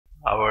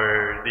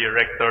our dear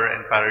rector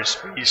and parish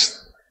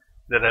priest,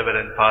 the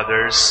reverend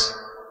fathers,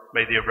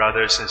 my dear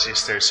brothers and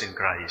sisters in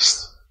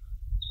Christ.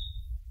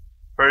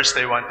 First,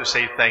 I want to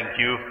say thank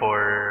you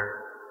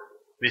for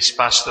this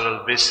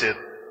pastoral visit,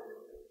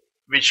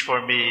 which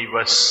for me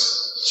was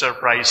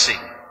surprising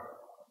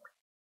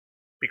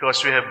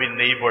because we have been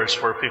neighbors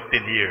for 15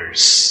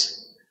 years.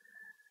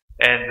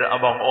 And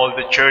among all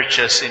the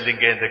churches in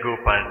Lingayen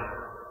Dagupan,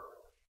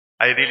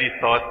 I really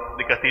thought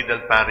the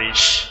Cathedral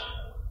Parish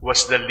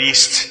was the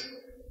least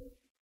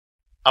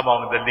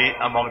among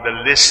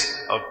the list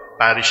of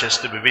parishes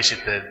to be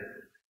visited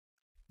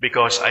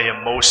because I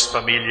am most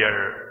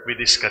familiar with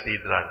this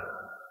cathedral.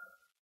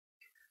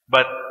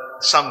 But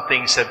some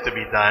things have to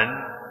be done.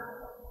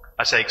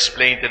 As I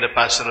explained to the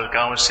Pastoral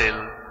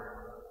Council,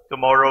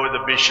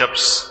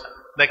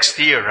 next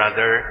year,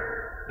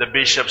 the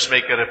bishops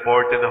make a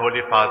report to the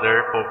Holy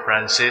Father, Pope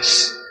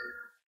Francis,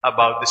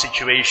 about the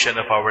situation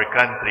of our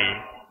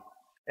country.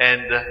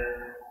 And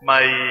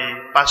my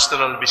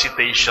pastoral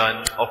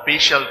visitation,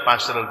 official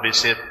pastoral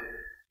visit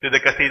to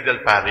the Cathedral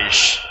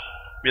Parish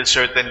will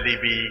certainly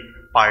be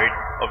part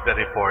of the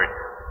report.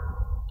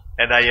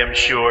 And I am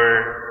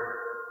sure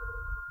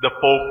the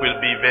Pope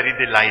will be very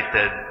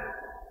delighted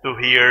to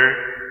hear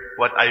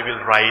what I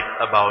will write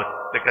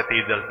about the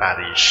Cathedral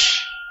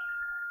Parish.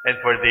 And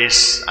for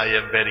this, I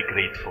am very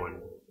grateful.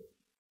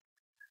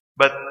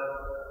 But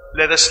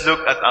let us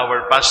look at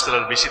our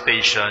pastoral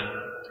visitation,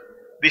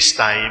 this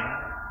time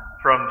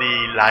from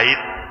the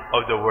light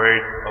of the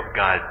Word of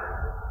God.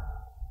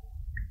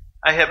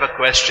 I have a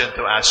question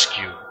to ask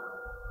you.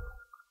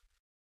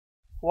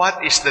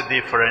 What is the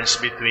difference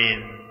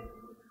between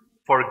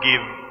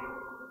forgive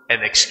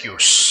and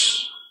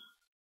excuse?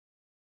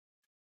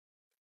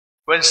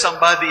 When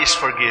somebody is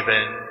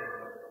forgiven,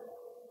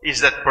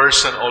 is that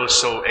person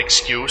also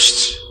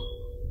excused?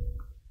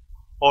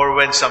 Or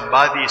when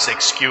somebody is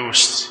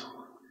excused,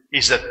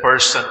 is that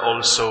person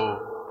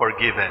also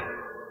forgiven?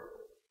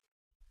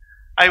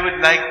 I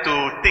would like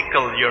to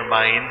tickle your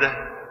mind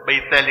by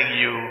telling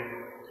you,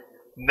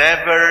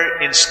 never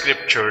in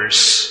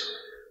Scriptures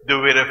do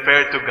we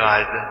refer to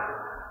God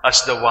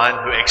as the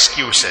one who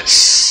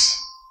excuses.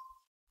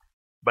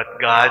 But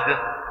God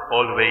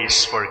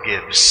always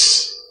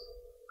forgives.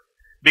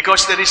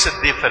 Because there is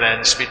a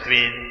difference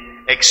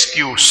between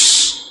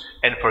excuse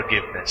and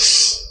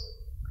forgiveness.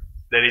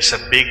 There is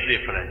a big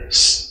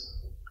difference.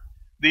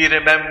 Do you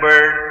remember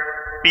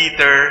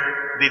Peter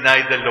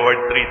denied the Lord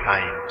 3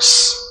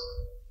 times?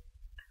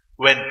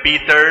 When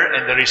Peter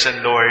and the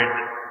risen Lord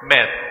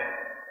met,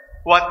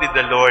 what did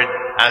the Lord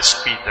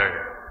ask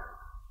Peter?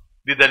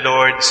 Did the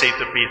Lord say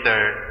to Peter,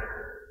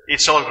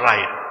 "It's all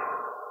right"?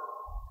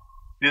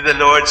 Did the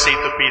Lord say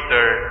to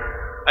Peter,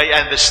 "I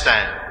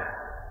understand"?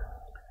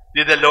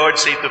 Did the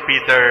Lord say to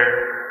Peter,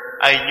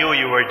 "I knew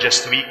you were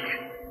just weak"?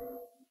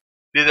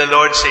 Did the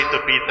Lord say to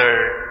Peter,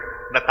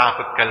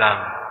 "Natakot ka lang"?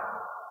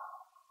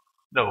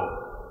 No.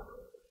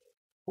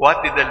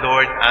 What did the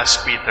Lord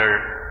ask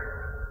Peter?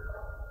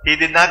 He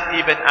did not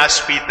even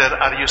ask Peter,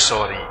 "Are you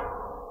sorry?"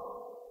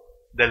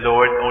 The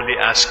Lord only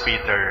asked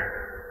Peter,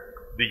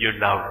 "Do you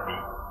love me?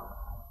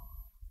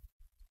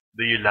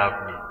 Do you love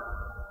me?"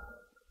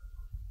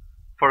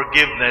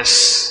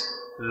 Forgiveness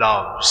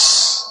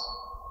loves.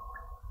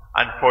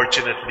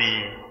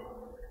 Unfortunately,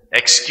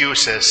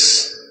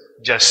 excuses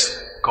just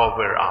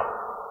cover up.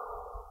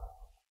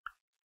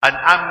 An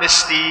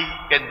amnesty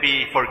can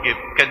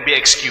be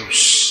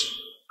excuse,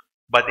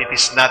 but it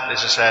is not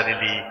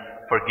necessarily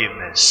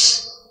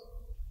forgiveness.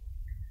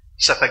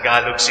 Sa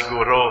Tagalog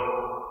siguro,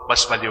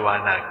 mas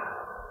maliwanag.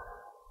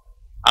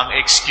 Ang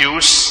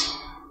excuse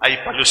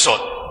ay palusot.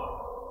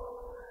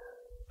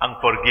 Ang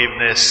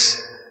forgiveness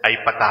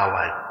ay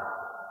patawad.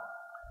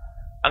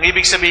 Ang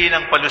ibig sabihin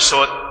ng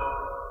palusot,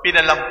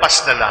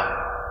 pinalampas na lang.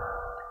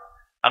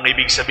 Ang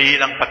ibig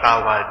sabihin ng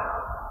patawad,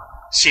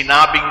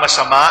 sinabing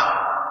masama,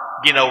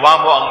 ginawa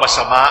mo ang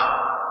masama,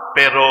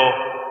 pero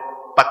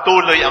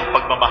patuloy ang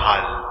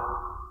pagmamahal.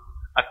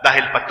 At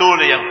dahil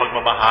patuloy ang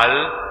pagmamahal,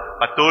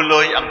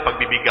 patuloy ang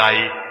pagbibigay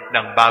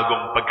ng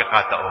bagong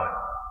pagkakataon.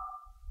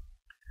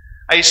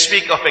 I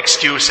speak of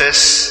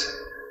excuses,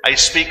 I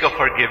speak of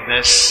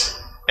forgiveness,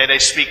 and I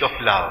speak of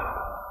love.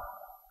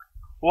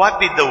 What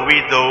did the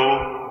widow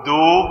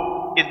do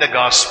in the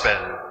gospel?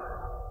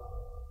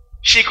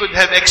 She could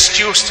have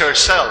excused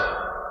herself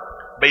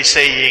by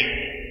saying,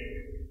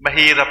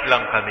 "Mahirap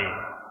lang kami."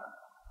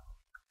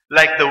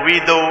 Like the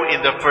widow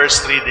in the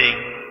first reading,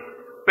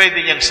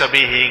 pwede niyang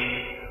sabihin,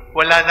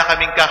 "Wala na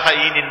kaming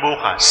kakainin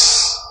bukas."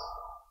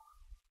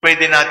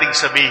 Pwede nating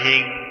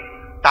sabihin,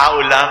 "Tao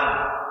lang."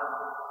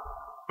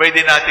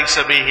 Pwede nating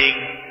sabihin,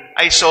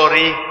 "Ay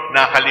sorry,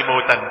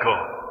 nakalimutan ko."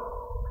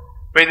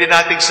 Pwede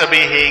nating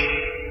sabihin,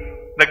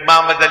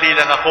 "Nagmamadali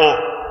lang ako,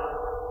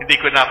 hindi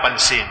ko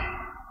napansin."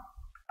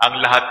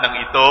 Ang lahat ng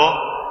ito,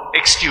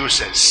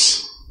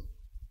 excuses.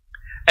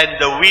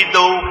 And the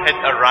widow had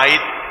a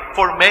right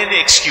for many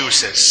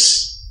excuses.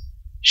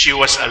 She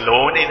was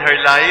alone in her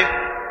life,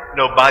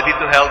 nobody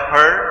to help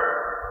her.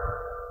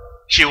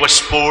 She was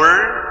poor.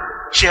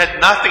 She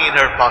had nothing in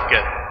her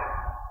pocket.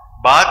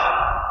 But,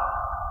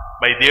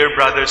 my dear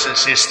brothers and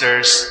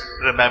sisters,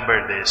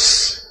 remember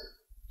this.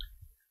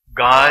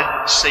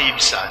 God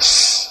saves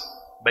us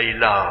by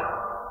love,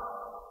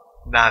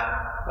 not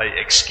by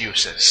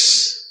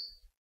excuses.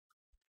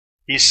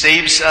 He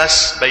saves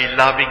us by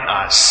loving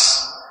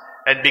us,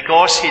 and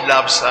because He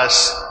loves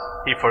us,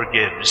 He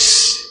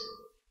forgives.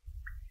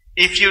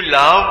 If you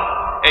love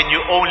and you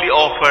only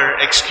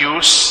offer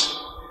excuse,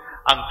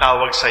 ang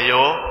tawag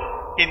sa'yo,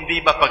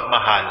 hindi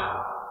mapagmahal,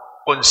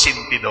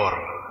 konsintidor.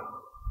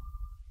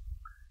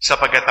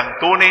 Sapagat ang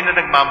tunay na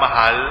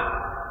nagmamahal,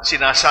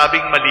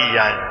 sinasabing mali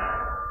yan.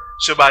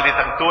 Subalit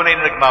ang tunay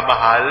na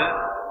nagmamahal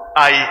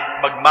ay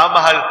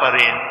magmamahal pa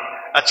rin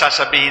at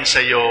sasabihin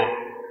sa iyo,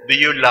 do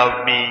you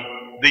love me?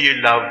 Do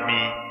you love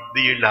me? Do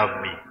you love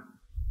me?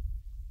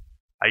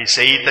 I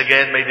say it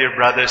again, my dear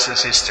brothers and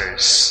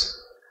sisters.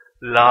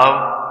 Love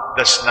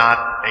does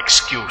not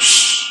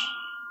excuse.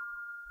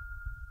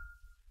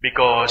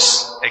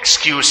 Because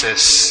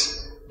excuses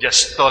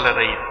just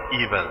tolerate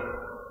evil.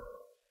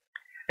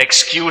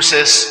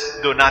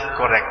 Excuses do not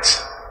correct.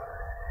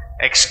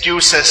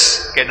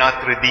 Excuses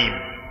cannot redeem.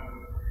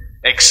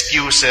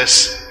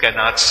 Excuses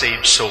cannot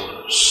save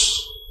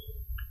souls.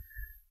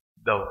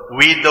 The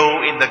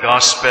widow in the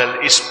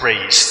gospel is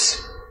praised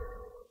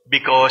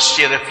because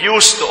she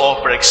refused to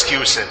offer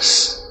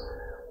excuses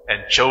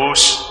and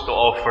chose to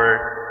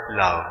offer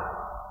love.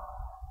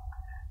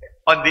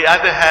 On the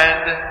other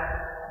hand,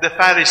 the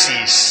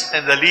Pharisees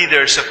and the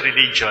leaders of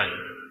religion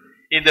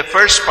in the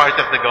first part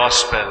of the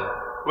gospel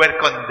were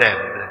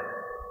condemned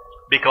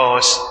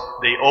because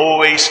they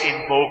always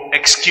invoke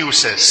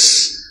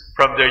excuses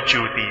from their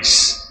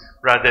duties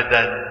rather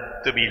than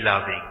to be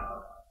loving.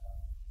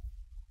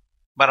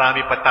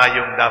 Marami pa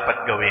tayong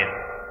dapat gawin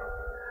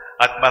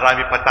at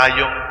marami pa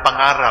tayong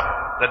pangarap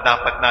na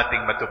dapat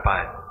nating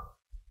matupad.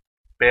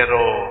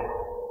 Pero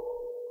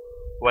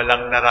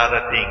walang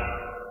nararating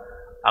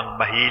ang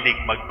mahilig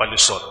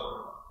magpalusot.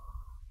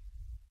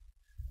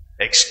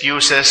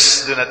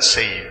 Excuses do not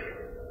save.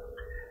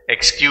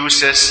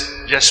 Excuses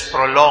just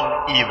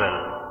prolong evil.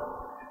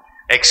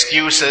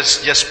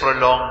 Excuses just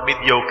prolong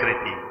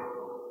mediocrity.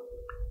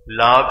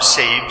 Love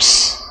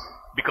saves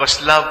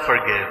because love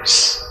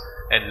forgives,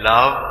 and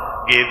love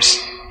gives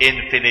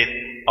infinite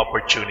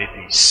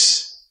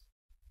opportunities.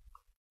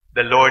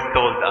 The Lord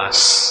told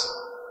us,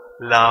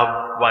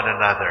 love one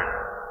another.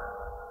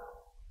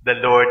 The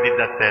Lord did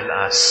not tell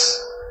us,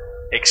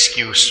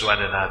 excuse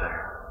one another.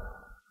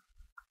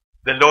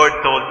 The Lord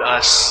told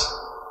us,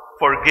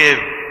 forgive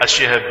as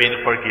you have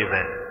been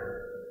forgiven.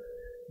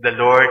 The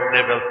Lord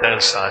never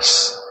tells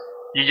us,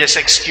 you just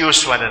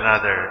excuse one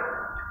another.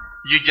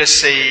 You just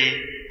say,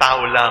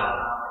 tao lang.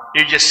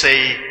 You just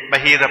say,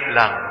 mahirap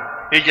lang.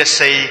 You just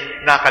say,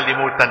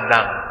 nakalimutan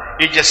lang.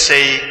 You just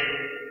say,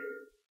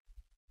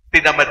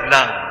 tinamad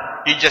lang.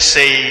 You just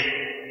say,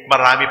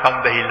 marami pang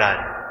dahilan.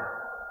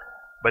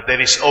 But there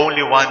is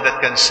only one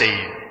that can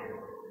save.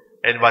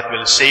 And what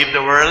will save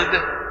the world,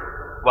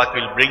 what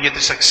will bring you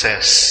to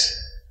success,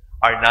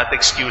 are not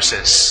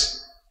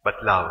excuses, but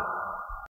love.